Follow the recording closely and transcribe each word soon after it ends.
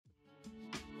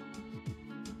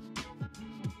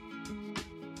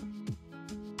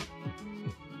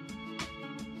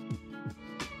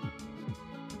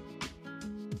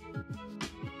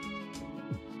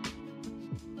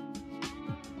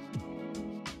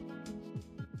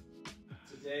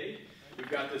today, we've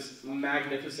got this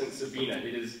magnificent Sabina.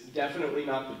 It is definitely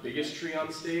not the biggest tree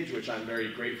on stage, which I'm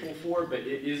very grateful for, but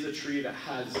it is a tree that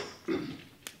has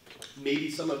maybe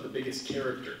some of the biggest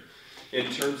character in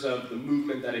terms of the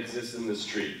movement that exists in this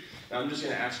tree. Now I'm just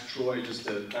going to ask Troy just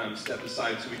to step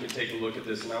aside so we can take a look at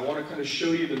this, and I want to kind of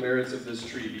show you the merits of this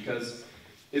tree because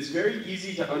it's very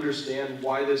easy to understand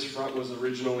why this front was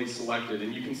originally selected,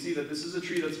 and you can see that this is a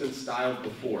tree that's been styled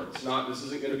before. This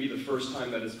isn't going to be the first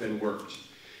time that it's been worked.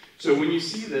 So when you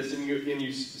see this and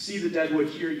you see the deadwood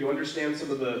here, you understand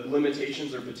some of the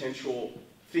limitations or potential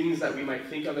things that we might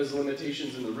think of as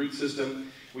limitations in the root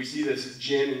system. We see this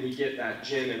gin, and we get that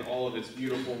gin in all of its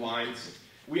beautiful lines.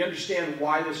 We understand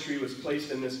why this tree was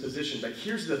placed in this position, but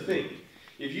here's the thing.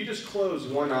 If you just close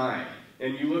one eye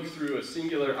and you look through a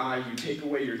singular eye, you take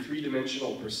away your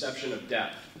three-dimensional perception of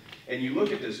depth, and you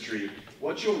look at this tree,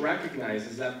 what you'll recognize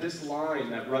is that this line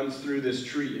that runs through this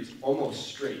tree is almost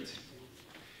straight.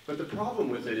 But the problem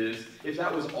with it is, if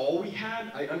that was all we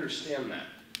had, I understand that.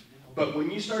 But when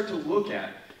you start to look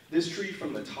at this tree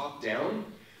from the top down,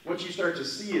 what you start to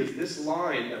see is this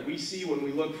line that we see when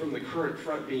we look from the current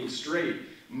front being straight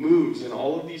moves in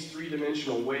all of these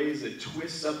three-dimensional ways. It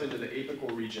twists up into the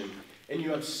apical region. And you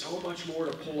have so much more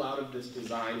to pull out of this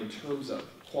design in terms of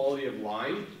quality of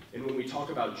line. And when we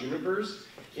talk about junipers,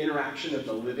 interaction of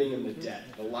the living and the dead.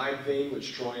 The live vein,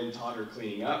 which Troy and Todd are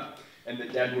cleaning up, and the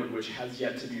deadwood, which has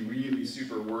yet to be really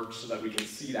super worked so that we can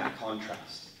see that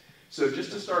contrast. So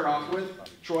just to start off with,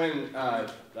 Troy and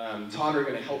Todd are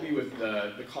going to help me with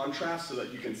the contrast so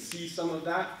that you can see some of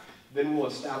that. Then we'll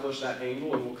establish that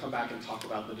angle, and we'll come back and talk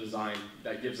about the design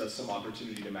that gives us some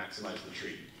opportunity to maximize the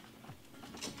tree.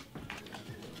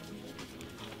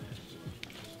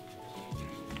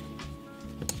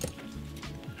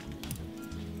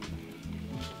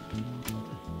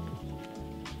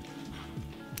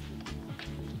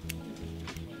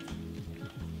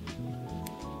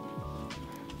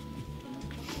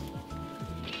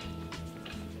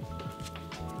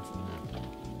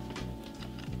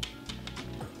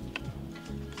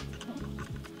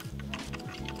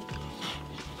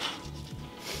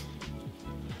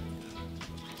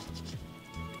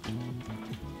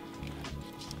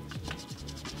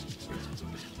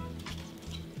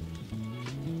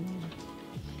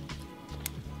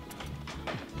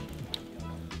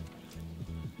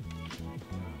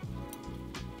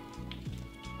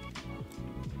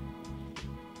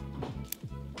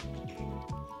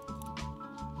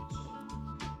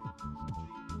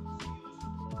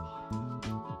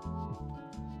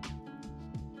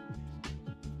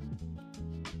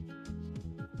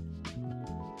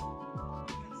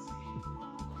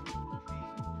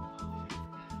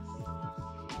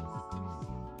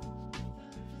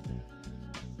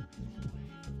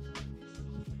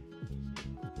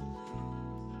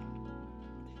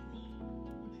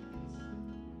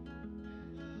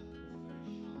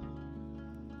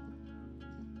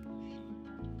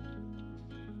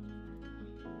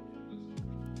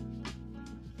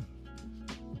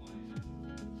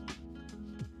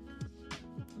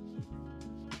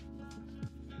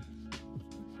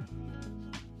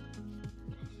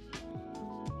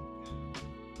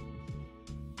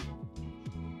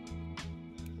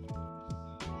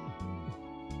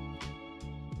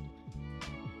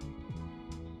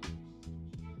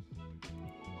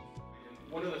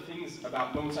 One of the things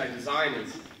about bonsai design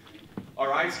is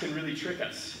our eyes can really trick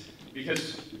us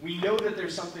because we know that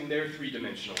there's something there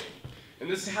three-dimensionally.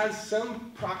 And this has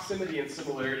some proximity and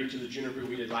similarity to the juniper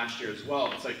we did last year as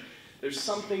well. It's like there's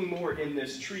something more in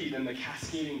this tree than the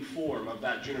cascading form of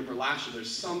that juniper last year.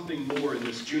 There's something more in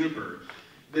this juniper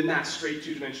than that straight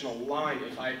two-dimensional line.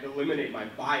 If I eliminate my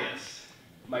bias,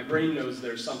 my brain knows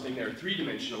there's something there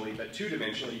three-dimensionally, but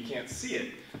two-dimensionally you can't see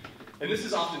it. And this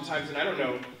is oftentimes, and I don't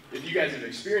know if you guys have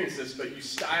experienced this, but you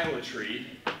style a tree,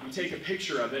 you take a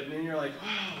picture of it, and then you're like,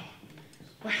 wow,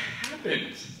 what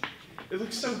happened? It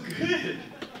looks so good.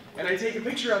 And I take a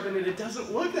picture of it, and it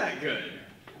doesn't look that good.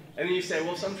 And then you say,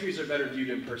 well, some trees are better viewed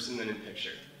in person than in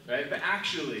picture, right? But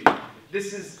actually,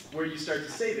 this is where you start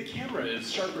to say the camera is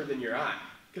sharper than your eye,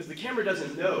 because the camera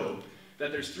doesn't know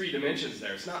that there's three dimensions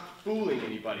there. It's not fooling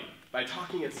anybody by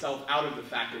talking itself out of the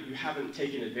fact that you haven't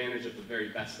taken advantage of the very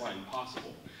best line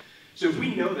possible. So if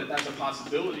we know that that's a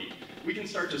possibility, we can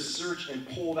start to search and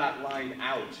pull that line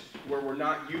out where we're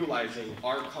not utilizing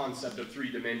our concept of three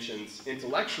dimensions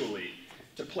intellectually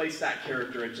to place that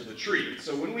character into the tree.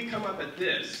 So when we come up at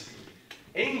this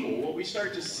angle, what we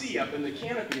start to see up in the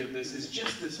canopy of this is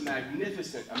just this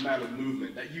magnificent amount of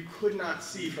movement that you could not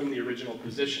see from the original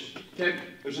position. Okay?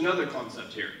 There's another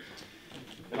concept here.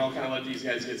 and I'll kind of let these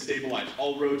guys get stabilized.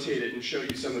 I'll rotate it and show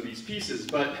you some of these pieces.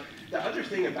 But the other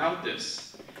thing about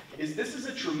this is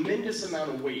a tremendous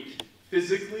amount of weight,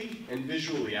 physically and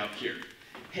visually out here,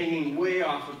 hanging way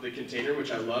off of the container,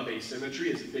 which I love. Asymmetry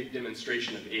is a big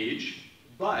demonstration of age.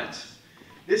 But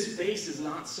this base is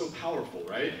not so powerful,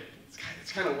 right?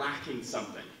 It's kind of lacking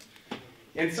something.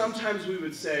 And sometimes we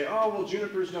would say, oh, well,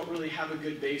 junipers don't really have a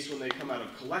good base when they come out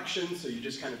of collection, so you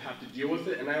just kind of have to deal with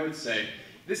it. And I would say,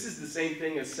 this is the same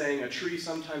thing as saying a tree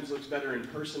sometimes looks better in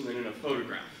person than in a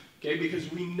photograph, okay?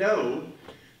 Because we know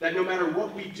that no matter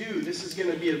what we do, this is going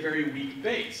to be a very weak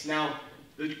base. Now,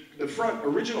 the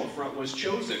original front was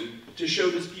chosen to show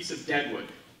this piece of deadwood.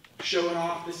 Show it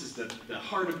off, this is the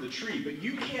heart of the tree, but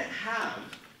you can't have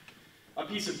a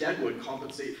piece of deadwood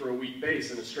compensate for a weak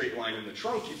base and a straight line in the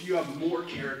trunk if you have more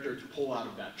character to pull out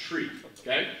of that tree,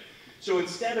 okay? So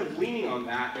instead of leaning on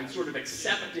that and sort of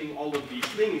accepting all of these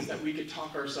things that we could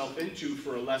talk ourselves into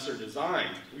for a lesser design,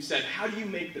 we said, how do you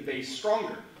make the base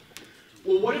stronger?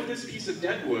 Well, what if this piece of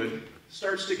deadwood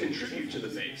starts to contribute to the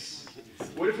base?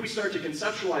 What if we start to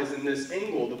conceptualize in this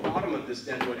angle, the bottom of this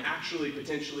deadwood actually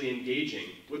potentially engaging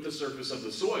with the surface of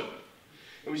the soil?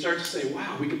 And we start to say,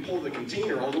 wow, we can pull the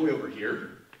container all the way over here.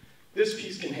 This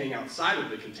piece can hang outside of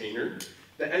the container.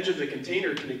 The edge of the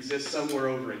container can exist somewhere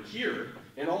over in here.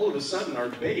 And all of a sudden, our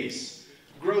base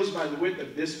grows by the width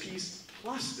of this piece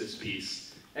plus this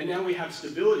piece. And now we have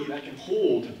stability that can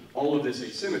hold all of this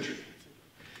asymmetry.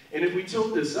 And if we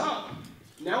tilt this up,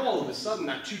 now all of a sudden,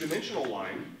 that two-dimensional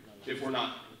line, if we're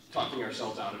not talking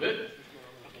ourselves out of it,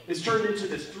 is turned into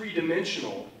this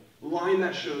three-dimensional line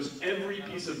that shows every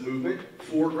piece of movement,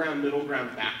 foreground, middle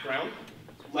ground, background,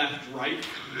 left, right,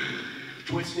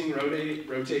 twisting,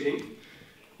 rotating.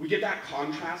 We get that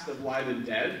contrast of live and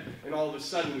dead, and all of a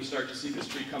sudden we start to see this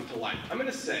tree come to life. I'm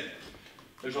going to say,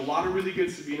 there's a lot of really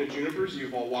good Sabina junipers.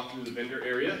 You've all walked through the vendor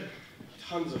area.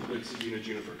 Tons of good Sabina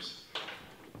junipers.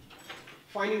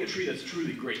 Finding a tree that's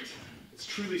truly great, it's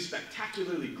truly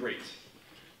spectacularly great.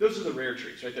 Those are the rare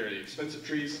trees, right there, the expensive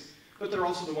trees. But they're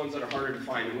also the ones that are harder to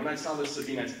find. And when I saw this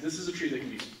Sabina, I said, this is a tree that can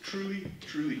be truly,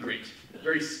 truly great.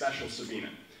 Very special Sabina.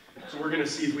 So we're going to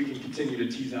see if we can continue to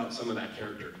tease out some of that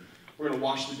character. We're going to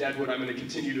wash the deadwood. I'm going to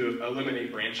continue to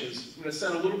eliminate branches. I'm going to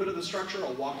set a little bit of the structure.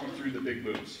 I'll walk you through the big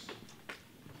moves.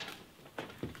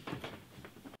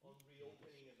 On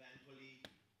reopening, eventually,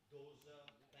 those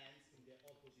bands in the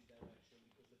opposite direction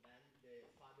because the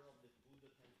fiber of the wood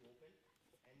tend to open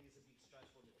and is a big stress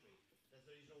for the tree. That's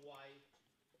the reason why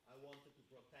I wanted to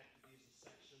protect this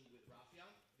section with raffia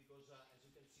because as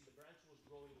you can see the branch was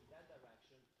growing in that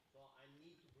direction, so I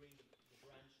need to bring the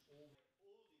branch over,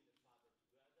 holding the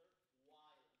fiber together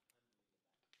while I'm doing the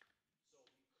bend. So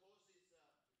because the branch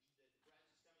is coming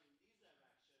in this direction, I need to wire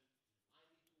clockwise. So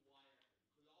while I wire,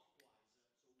 the wire cutting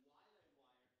down to the branch and hold the fiber as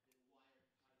the tree.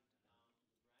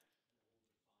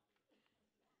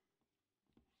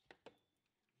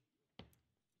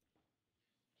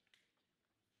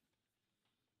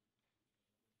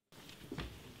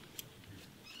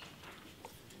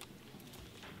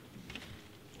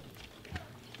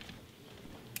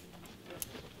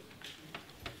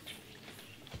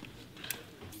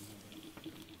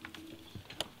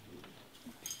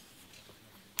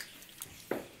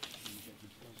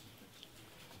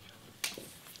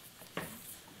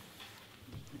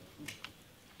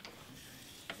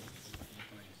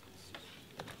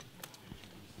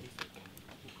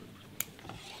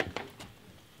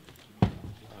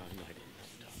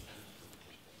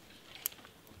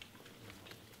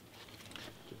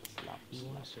 You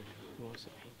want us to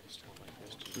paint this stuff like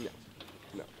this?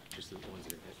 No, just the ones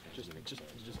that just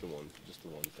the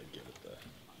ones that give it the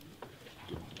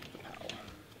power.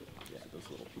 Yeah, those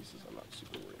little pieces I'm not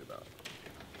super worried about.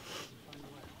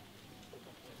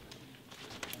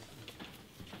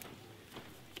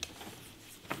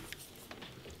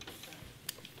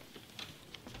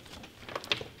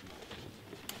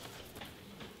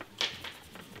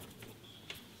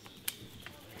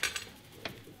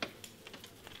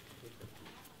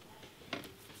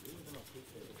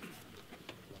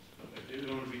 It would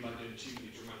only be like doing a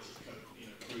cheaply dramatic cut,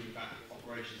 through the back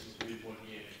operations within 1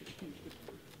 year.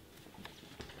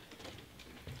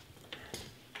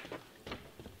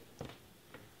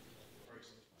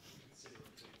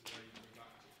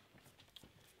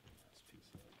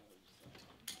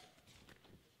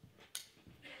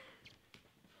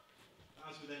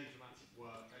 As with any dramatic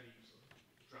work, any sort of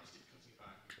drastic cutting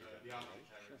back, the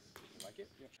aftercare is Like it?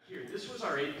 Yeah. here. This was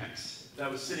our apex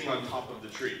that was sitting on top of the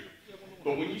tree.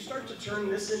 But when you start to turn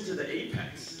this into the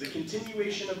apex, the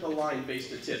continuation of the line base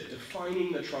to tip,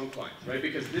 defining the trunk line, right?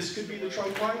 Because this could be the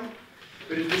trunk line,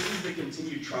 But if this is the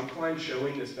continued trunk line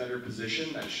showing this better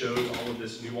position that shows all of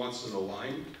this nuance to the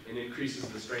line and increases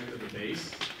the strength of the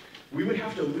base, we would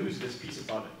have to lose this piece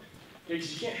above it. Okay,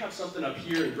 because you can't have something up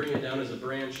here and bring it down as a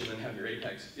branch and then have your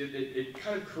apex. It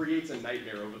kind of creates a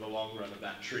nightmare over the long run of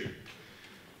that tree.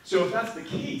 So if that's the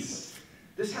case,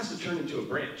 this has to turn into a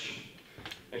branch.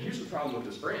 And here's the problem with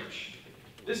this branch.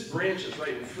 This branch is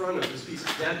right in front of this piece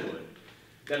of deadwood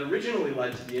that originally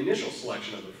led to the initial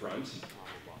selection of the front.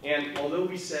 And although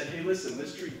we said, hey, listen,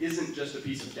 this tree isn't just a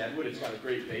piece of deadwood, it's got a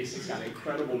great base, it's got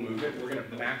incredible movement, we're going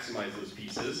to maximize those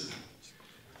pieces.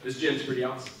 This gem's pretty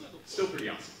awesome. Still pretty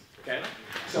awesome, okay?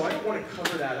 So I don't want to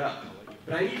cover that up,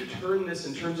 but I need to turn this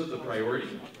in terms of the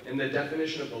priority and the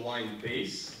definition of the line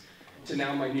base to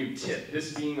now my new tip,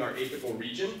 this being our apical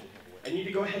region. I need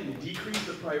to go ahead and decrease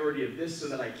the priority of this so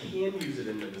that I can use it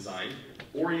in the design,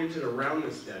 orient it around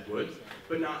this deadwood,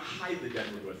 but not hide the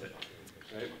deadwood with it.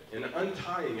 Right? And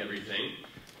untying everything,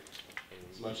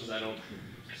 as much as I don't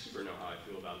super know how I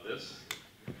feel about this.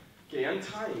 Okay,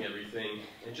 untying everything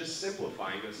and just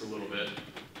simplifying this a little bit.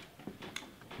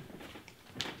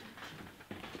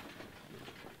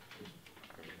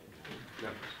 No.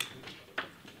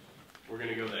 We're going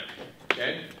to go there,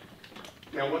 okay?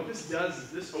 Now what this does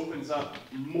is this opens up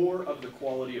more of the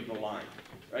quality of the line,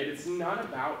 right? It's not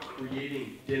about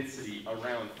creating density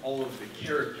around all of the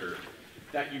character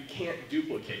that you can't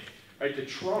duplicate, right? The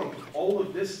trunk, all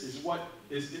of this is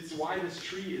it's why this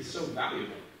tree is so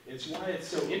valuable. It's why it's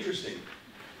so interesting.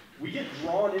 We get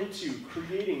drawn into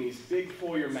creating these big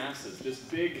foliar masses, this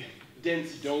big,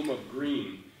 dense dome of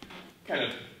green, kind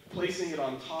of placing it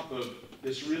on top of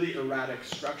this really erratic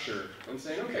structure and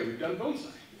saying, okay, we've done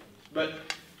bonsai. But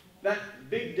that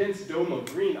big, dense dome of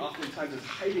green oftentimes is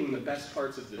hiding the best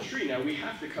parts of the tree. Now, we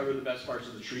have to cover the best parts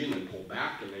of the tree and then pull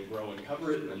back and then grow and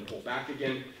cover it and then pull back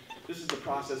again. This is the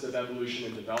process of evolution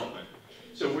and development.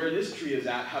 So where this tree is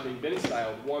at, having been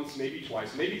styled once, maybe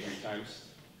twice, maybe 3 times,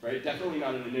 right? Definitely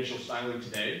not an initial styling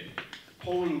today.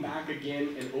 Pulling back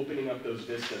again and opening up those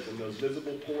vistas and those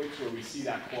visible points where we see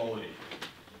that quality.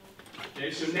 Okay,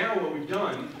 so now what we've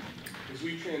done is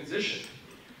we've transitioned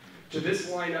to this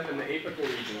line up in the apical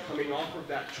region, coming off of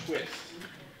that twist,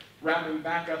 wrapping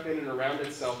back up in and around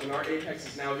itself, and our apex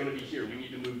is now going to be here. We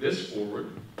need to move this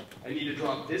forward. I need to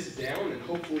drop this down and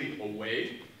hopefully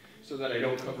away so that I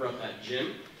don't cover up that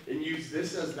gem, and use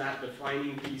this as that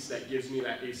defining piece that gives me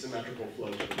that asymmetrical flow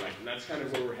to the right. And that's kind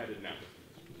of where we're headed now.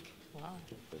 Wow.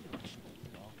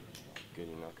 Good,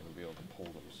 you're not going to be able to pull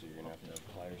them, so you're going to have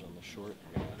pliers on the short,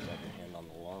 you're going to have your hand on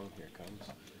the long. Here it comes.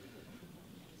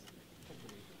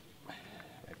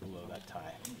 Right below that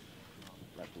tie.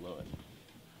 Right below it.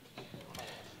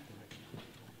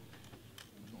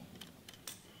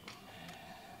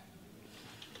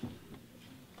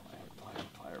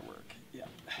 Plier work. Yeah.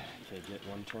 Okay, get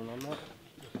one turn on that.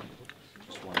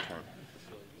 Just one turn.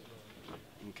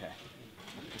 Okay.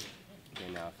 Okay,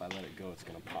 now if I let it go, it's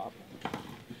going to pop.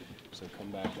 So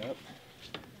come back up.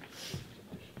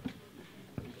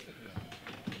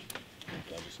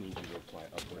 Okay, I just need you to apply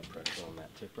upward pressure on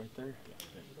that tip right there.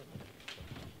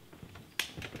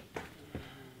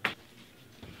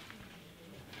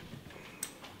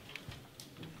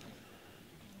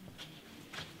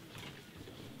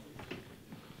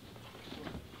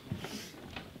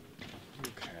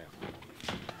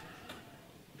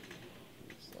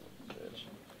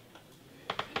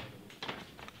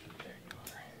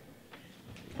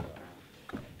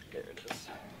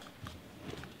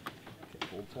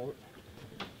 Tight.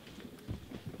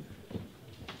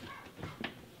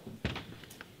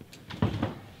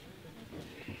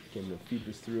 Okay, I'm going to feed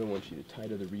this through. I want you to tie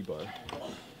to the rebar.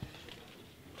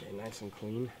 Okay, nice and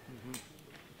clean.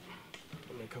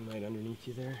 I'm going to come right underneath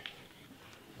you there.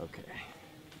 Okay.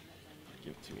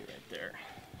 Give it to me right there.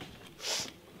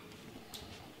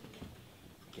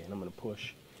 Okay, and I'm going to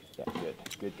push. Yeah, good,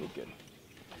 good, good, good.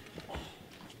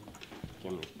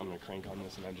 Okay, I'm going to crank on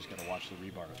this, and I just got to watch the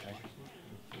rebar, okay?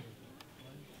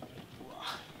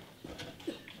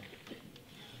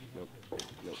 Nope,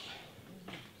 nope.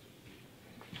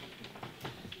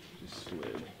 Just slid.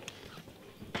 Slide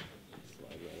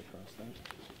right across that.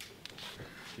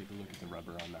 Take a look at the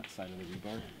rubber on that side of the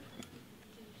rebar.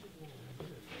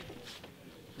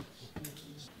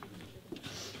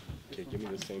 Okay, give me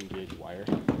the same gauge wire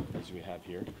as we have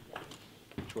here.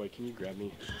 Troy, can you grab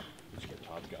me?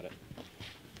 Todd's got it.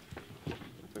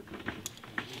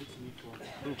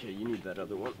 Okay, you need that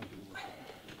other one.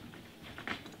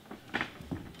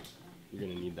 You're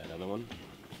gonna need that other one.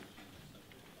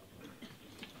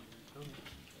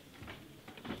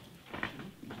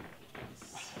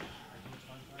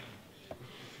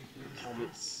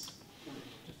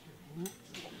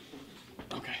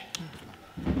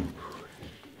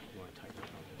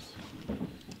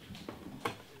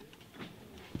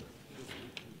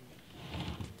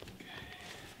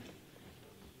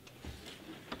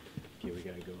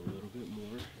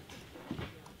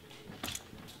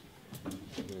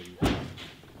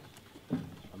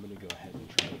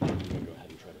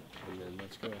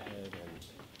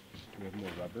 more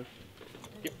rubber?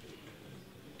 Yep.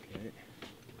 Okay.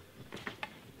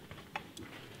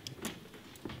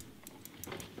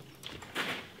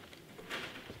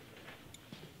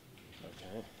 Okay.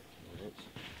 Alright.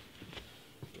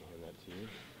 I'll hand that to you.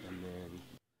 And then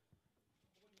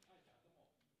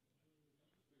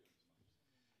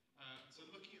so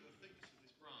looking at the thickness of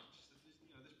this branch, so this,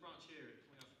 this branch here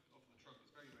coming off the trunk is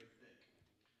very, very thick.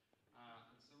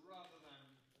 And so rather than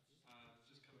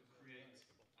just kind of create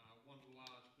one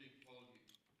large big volume,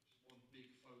 just one big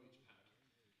foliage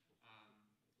pad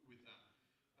with that,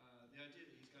 the idea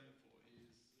that he's going for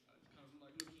is kind of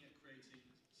like looking at creating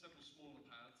several smaller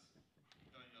pads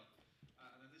going up.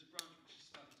 And then this branch which is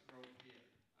starting to grow up here,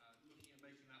 looking at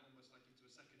making that almost like into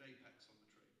a second apex on the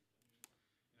tree.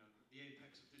 The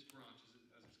apex of this branch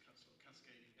as it's sort of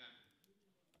cascading down.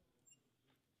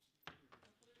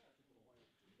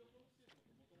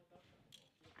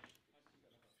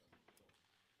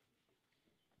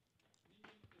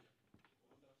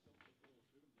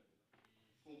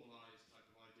 Formalized type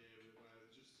of idea where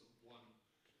there's just sort of one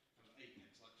kind of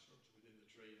apex-like structure within the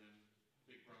tree, and then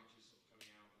big branches sort of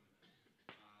coming out and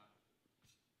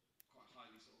quite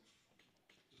highly sort of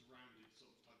just rounded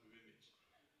sort of type of image.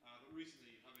 But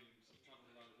recently, having sort of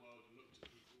travelled around the world and looked at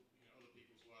people, other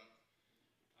people's work,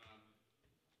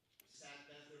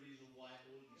 that's the reason why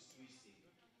all this twisting.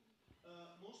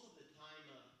 Most of the time,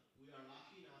 we are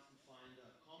lucky enough to find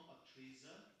compact trees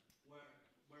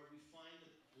where we find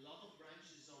a lot of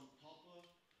branches on top of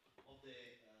the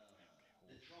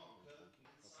trunk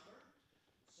in summer.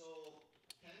 So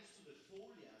thanks to the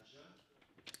foliage, it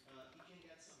can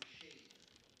get some shade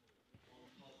on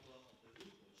top of the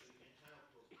root ball, so you can kind of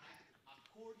protect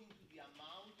according to the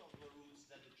amount of the roots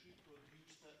that the tree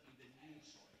produced in the new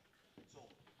soil. So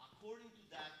according to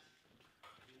that,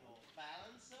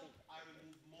 balance, I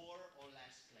remove more or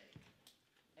less clay.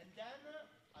 And then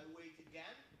I wait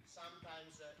again.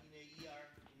 Sometimes in a year,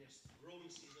 in a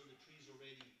growing season, the tree is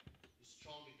already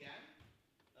strong again.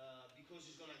 Because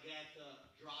it's going to get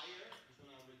drier, it's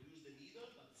going to reduce the needle,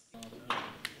 but still.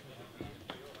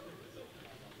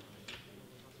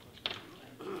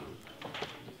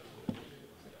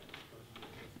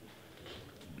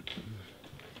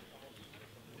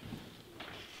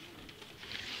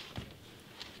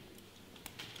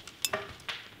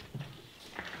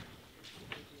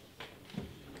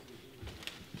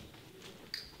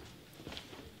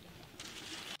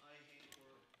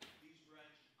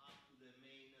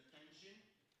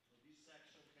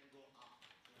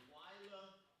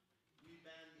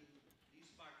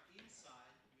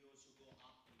 Inside, we also go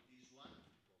up with this one,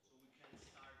 so we can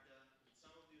start with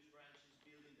some of these branches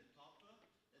building the top. That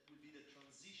will be the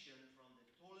transition from the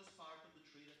tallest part of the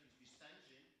tree, that is this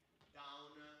tension,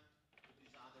 down to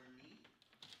this other knee,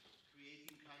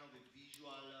 creating kind of a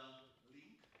visual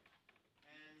link.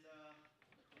 And as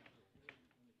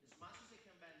much as I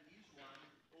can bend this one,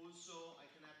 also I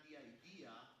can have the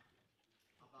idea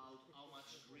about how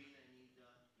much green I need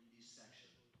in this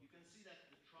section. You can see that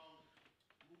the trunk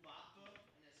move up and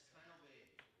it's kind of a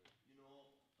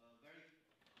very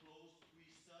close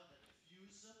twist that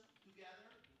fuse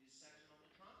together in this section of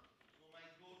the trunk. So my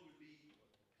goal will be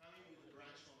coming with the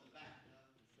branch from the back,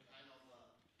 kind of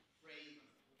frame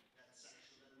that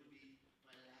section. That will be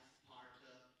my left part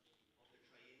of the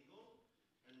triangle.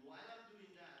 And while I'm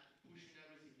doing that, pushing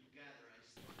everything together, I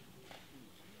start.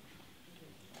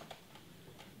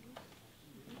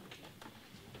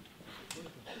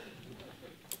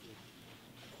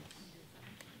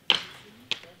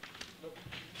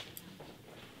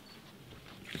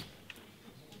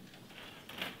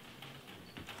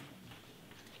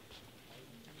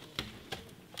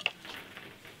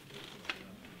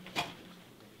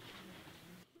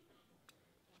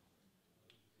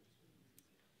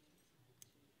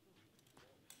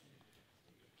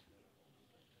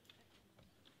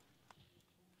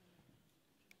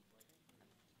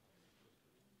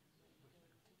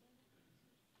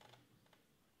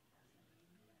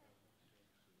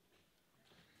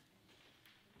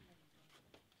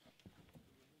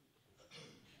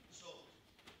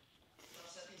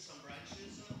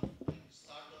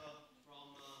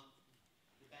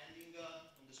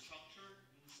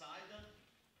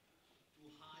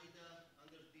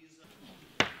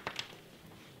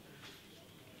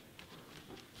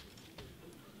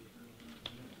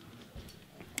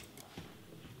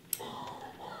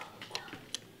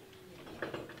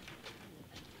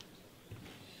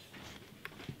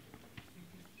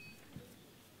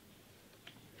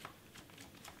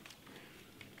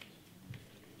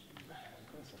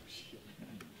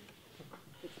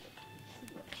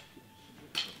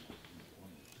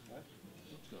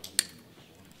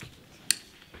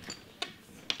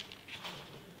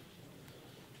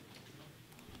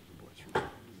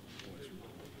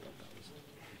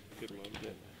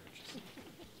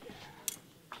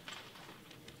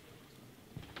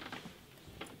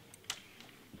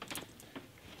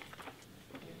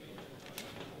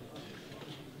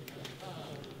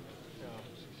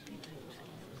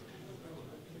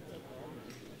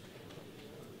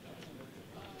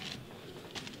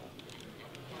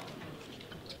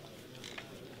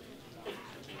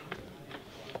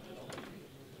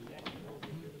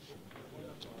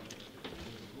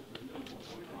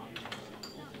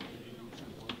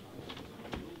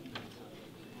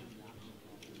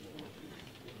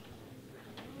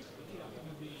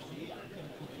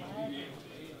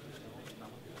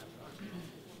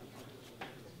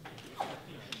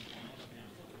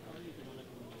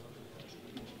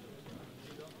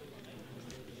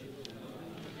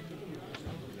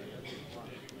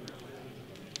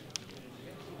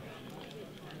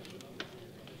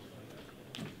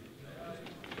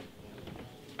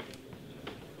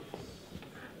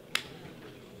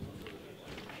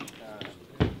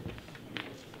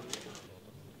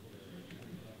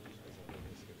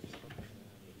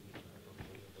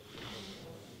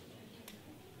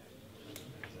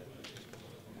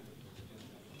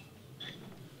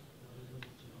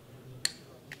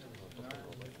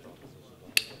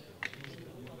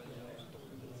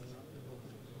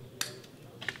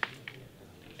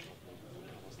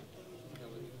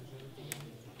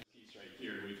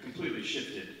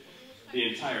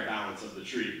 entire balance of the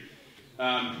tree.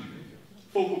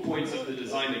 Focal points of the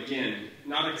design, again,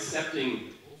 not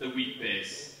accepting the weak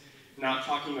base, not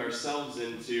talking ourselves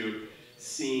into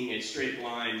seeing a straight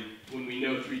line when we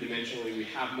know three-dimensionally we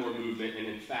have more movement, and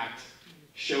in fact,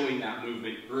 showing that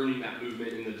movement, earning that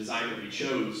movement in the design that we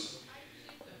chose.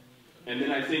 And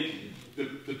then I think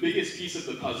the biggest piece of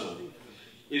the puzzle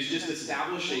is just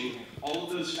establishing all of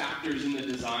those factors in the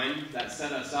design that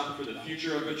set us up for the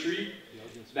future of a tree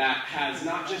that has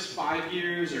not just 5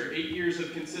 years or 8 years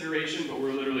of consideration, but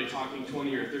we're literally talking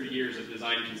 20 or 30 years of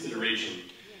design consideration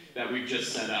that we've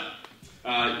just set up.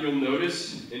 You'll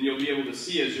notice, and you'll be able to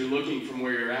see as you're looking from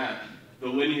where you're at, the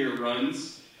linear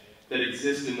runs that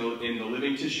exist in the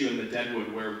living tissue and the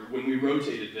deadwood, where when we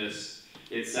rotated this,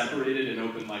 it separated and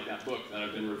opened like that book that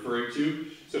I've been referring to.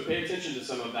 So pay attention to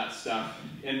some of that stuff.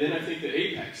 And then I think the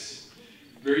apex,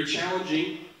 very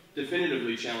challenging,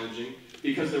 definitively challenging,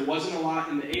 because there wasn't a lot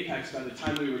in the apex by the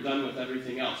time we were done with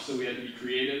everything else. So we had to be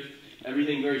creative,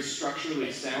 everything very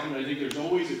structurally sound. And I think there's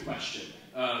always a question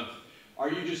of, are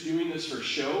you just doing this for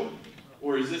show,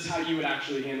 or is this how you would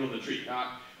actually handle the tree?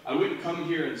 Now, I wouldn't come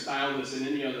here and style this in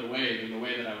any other way than the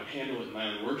way that I would handle it in my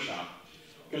own workshop,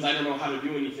 because I don't know how to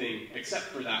do anything except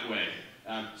for that way.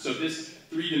 So this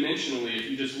three-dimensionally, if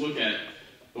you just look at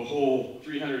the whole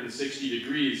 360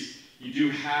 degrees, you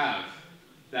do have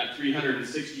that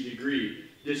 360-degree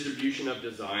distribution of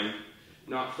design,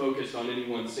 not focused on any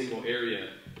one single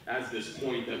area as this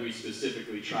point that we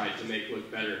specifically tried to make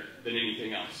look better than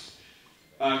anything else.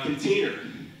 Container.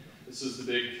 This was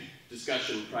the big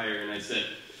discussion prior, and I said,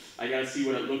 I gotta see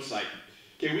what it looks like.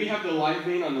 Okay, we have the live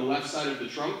vein on the left side of the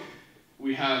trunk.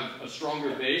 We have a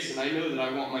stronger base, and I know that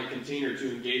I want my container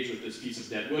to engage with this piece of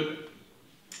deadwood.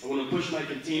 I want to push my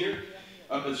container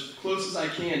up as close as I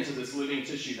can to this living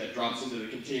tissue that drops into the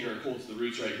container and holds the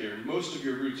roots right here. And most of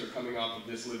your roots are coming off of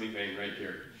this living vein right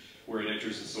here, where it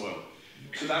enters the soil.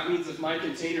 So that means if my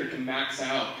container can max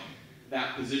out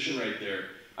that position right there,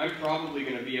 I'm probably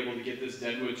going to be able to get this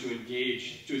deadwood to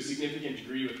engage to a significant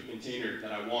degree with the container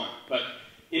that I want. But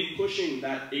in pushing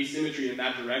that asymmetry in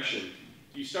that direction,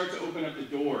 you start to open up the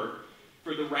door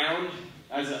for the round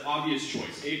as an obvious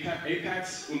choice.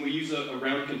 Apex, when we use a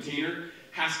round container,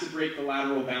 has to break the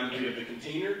lateral boundary of the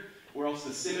container, or else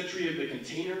the symmetry of the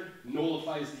container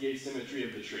nullifies the asymmetry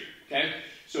of the tree. Okay?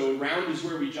 So round is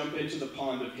where we jump into the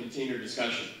pond of container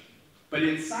discussion. But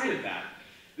inside of that,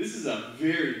 this is a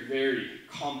very, very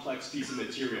complex piece of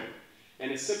material.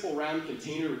 And a simple round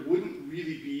container wouldn't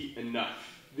really be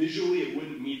enough. Visually, it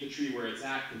wouldn't meet the tree where it's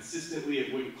at. Consistently,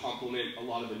 it wouldn't complement a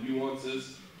lot of the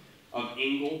nuances of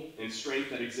angle and strength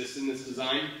that exist in this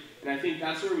design. And I think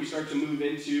that's where we start to move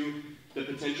into the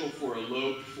potential for a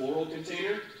lobed floral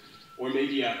container, or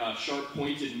maybe a sharp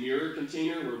pointed mirror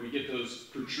container where we get those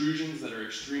protrusions that are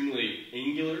extremely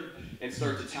angular and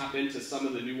start to tap into some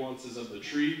of the nuances of the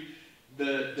tree.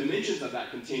 The dimensions of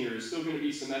that container is still going to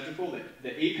be symmetrical.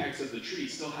 The apex of the tree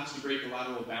still has to break the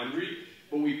lateral boundary,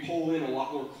 but we pull in a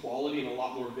lot more quality and a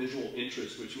lot more visual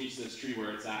interest, which meets this tree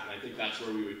where it's at, and I think that's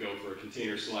where we would go for a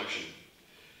container selection.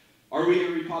 Are we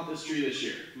going to repot this tree this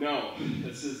year? No.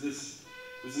 This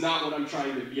is not what I'm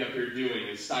trying to be up here doing,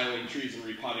 is styling trees and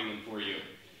repotting them for you.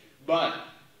 But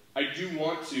I do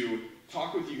want to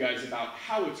talk with you guys about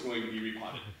how it's going to be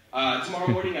repotted. Tomorrow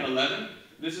morning at 11,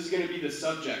 this is going to be the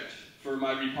subject for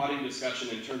my repotting discussion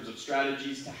in terms of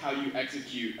strategies to how you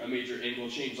execute a major angle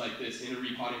change like this in a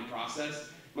repotting process.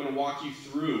 I'm going to walk you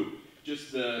through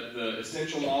just the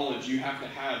essential knowledge you have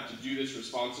to do this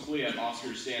responsibly at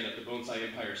Oscar's stand, at the Bonsai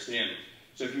Empire stand.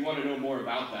 So if you want to know more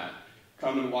about that,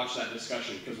 come and watch that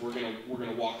discussion, because we're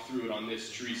gonna walk through it on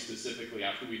this tree specifically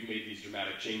after we've made these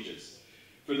dramatic changes.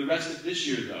 For the rest of this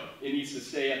year though, it needs to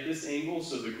stay at this angle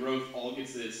so the growth all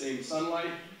gets the same sunlight.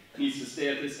 It needs to stay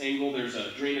at this angle. There's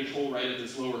a drainage hole right at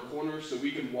this lower corner, so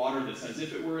we can water this as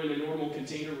if it were in a normal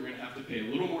container. We're gonna have to pay a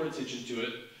little more attention to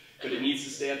it, but it needs to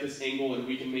stay at this angle, and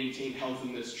we can maintain health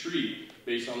in this tree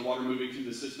based on water moving through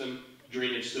the system,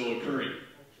 drainage still occurring.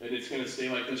 And it's gonna stay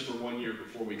like this for 1 year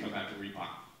before we come back and repot.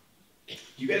 Do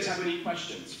you guys have any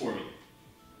questions for me?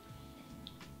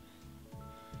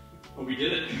 Well, we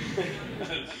did it.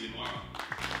 See you tomorrow.